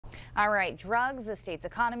All right, drugs, the state's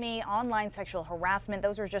economy, online sexual harassment,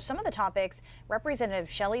 those are just some of the topics Representative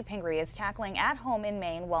Shelley Pingree is tackling at home in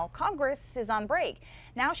Maine while Congress is on break.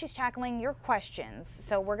 Now she's tackling your questions.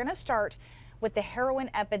 So we're going to start with the heroin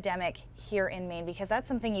epidemic here in Maine because that's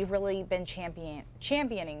something you've really been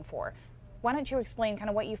championing for. Why don't you explain kind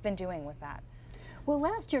of what you've been doing with that? Well,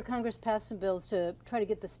 last year Congress passed some bills to try to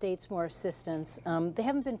get the states more assistance. They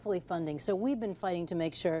haven't been fully funding, so we've been fighting to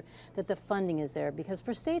make sure that the funding is there, because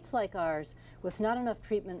for states like ours, with not enough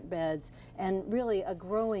treatment beds and really a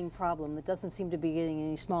growing problem that doesn't seem to be getting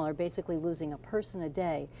any smaller, basically losing a person a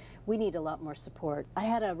day, we need a lot more support. I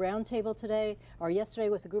had a roundtable today or yesterday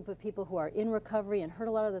with a group of people who are in recovery and heard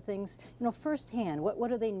a lot of the things, firsthand.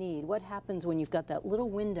 What do they need? What happens when you've got that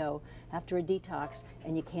little window after a detox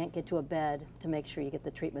and you can't get to a bed to make sure you get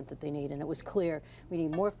the treatment that they need? And it was clear we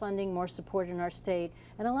need more funding, more support in our state,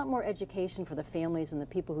 and a lot more education for the families and the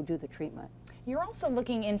people who do the treatment. You're also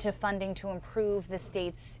looking into funding to improve the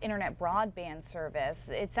state's internet broadband service.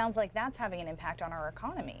 It sounds like that's having an impact on our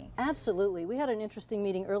economy. Absolutely. We had an interesting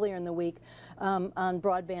meeting earlier in the week on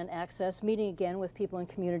broadband access, meeting again with people in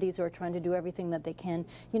communities who are trying to do everything that they can.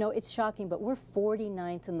 It's shocking, but we're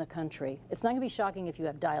 49th in the country. It's not going to be shocking if you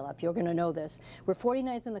have dial-up. You're going to know this. We're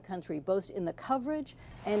 49th in the country, both in the coverage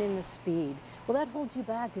and in the speed. Well, that holds you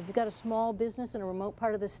back. If you've got a small business in a remote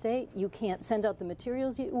part of the state, you can't send out the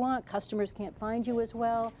materials you want. Customers can't find you as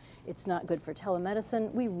well. It's not good for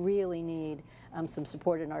telemedicine. We really need some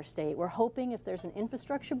support in our state. We're hoping if there's an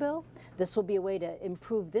infrastructure bill, this will be a way to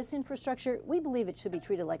improve this infrastructure. We believe it should be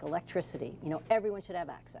treated like electricity. Everyone should have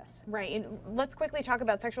access. Right. And let's quickly talk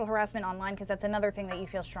about sexual harassment online, because that's another thing that you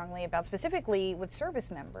feel strongly about, specifically with service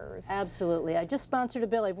members. Absolutely. I just sponsored a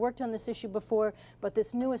bill. I've worked on this issue before, but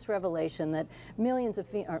this newest revelation that millions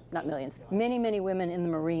of, not millions, many women in the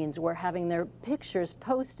Marines were having their pictures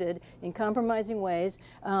posted in compromising ways,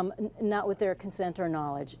 not with their consent or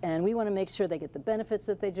knowledge. And we want to make sure they get the benefits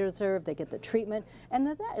that they deserve, they get the treatment, and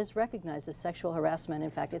that is recognized as sexual harassment.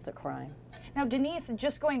 In fact, it's a crime. Now, Denise,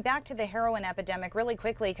 just going back to the heroin epidemic really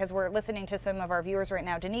quickly, because we're listening to some of our viewers right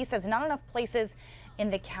now. Denise says not enough places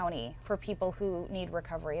in the county for people who need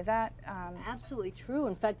recovery. Is that absolutely true?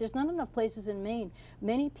 In fact, there's not enough places in Maine.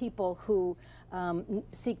 Many people who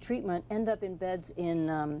seek treatment end up in beds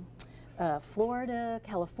in Florida,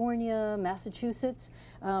 California, Massachusetts.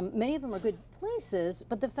 Many of them are good places,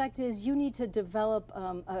 but the fact is you need to develop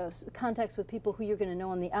contacts with people who you're going to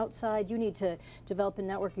know on the outside. You need to develop a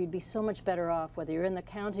network. You'd be so much better off whether you're in the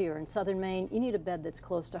county or in southern Maine. You need a bed that's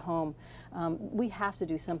close to home. We have to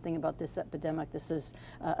do something about this epidemic. This is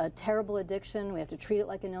a terrible addiction. We have to treat it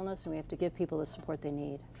like an illness, and we have to give people the support they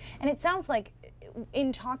need. And it sounds like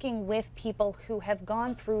in talking with people who have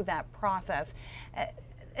gone through that process,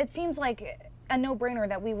 it seems like a no-brainer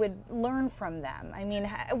that we would learn from them. I mean,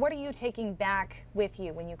 what are you taking back with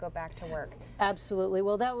you when you go back to work? Absolutely.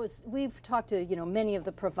 Well, we've talked to, many of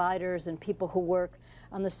the providers and people who work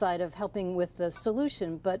on the side of helping with the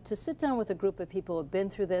solution, but to sit down with a group of people who have been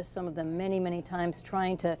through this, some of them many times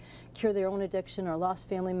trying to cure their own addiction or lost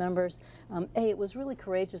family members, it was really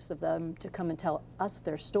courageous of them to come and tell us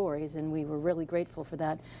their stories, and we were really grateful for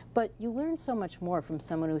that. But you learn so much more from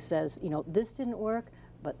someone who says, this didn't work,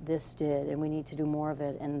 but this did, and we need to do more of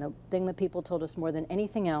it. And the thing that people told us more than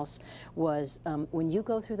anything else was when you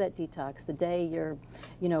go through that detox, the day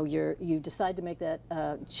you decide to make that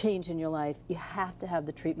change in your life, you have to have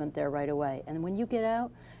the treatment there right away. And when you get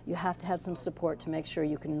out, you have to have some support to make sure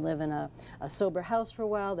you can live in a sober house for a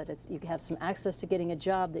while, that you have some access to getting a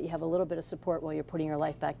job, that you have a little bit of support while you're putting your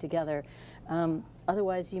life back together.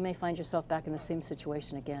 Otherwise, you may find yourself back in the same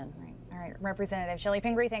situation again. Right. All right, Representative Shelley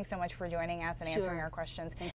Pingree, thanks so much for joining us and answering our questions.